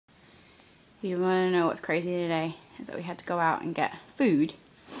You want to know what's crazy today? Is that we had to go out and get food,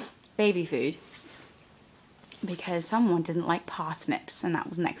 baby food, because someone didn't like parsnips and that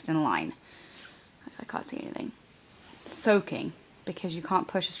was next in line. I can't see anything. It's soaking because you can't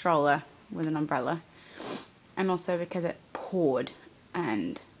push a stroller with an umbrella, and also because it poured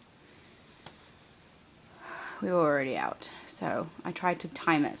and we were already out. So I tried to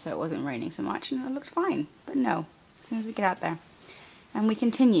time it so it wasn't raining so much and it looked fine, but no, as soon as we get out there. And we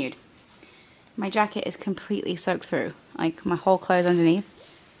continued. My jacket is completely soaked through. Like, my whole clothes underneath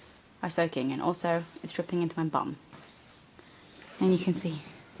are soaking, and also it's dripping into my bum. And you can see.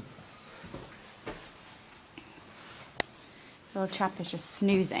 The little chap is just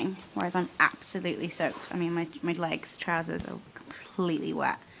snoozing, whereas I'm absolutely soaked. I mean, my legs, trousers are completely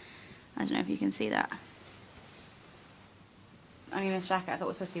wet. I don't know if you can see that. I mean, this jacket I thought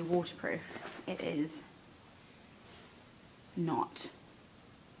was supposed to be waterproof. It is not.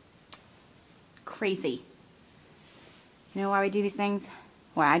 Crazy. You know why we do these things?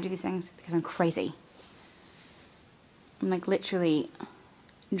 Why I do these things? Because I'm crazy. I'm like literally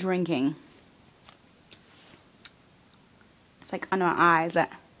drinking. It's like under my eyes,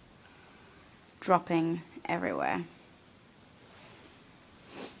 that dropping everywhere.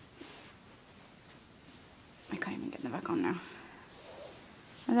 I can't even get them back on now.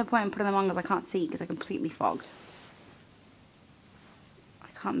 There's no point in putting them on because I can't see because they're completely fogged. I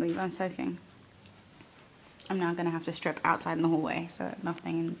can't believe I'm soaking. I'm now going to have to strip outside in the hallway so that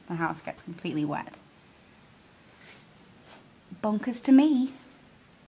nothing in the house gets completely wet. Bonkers to me.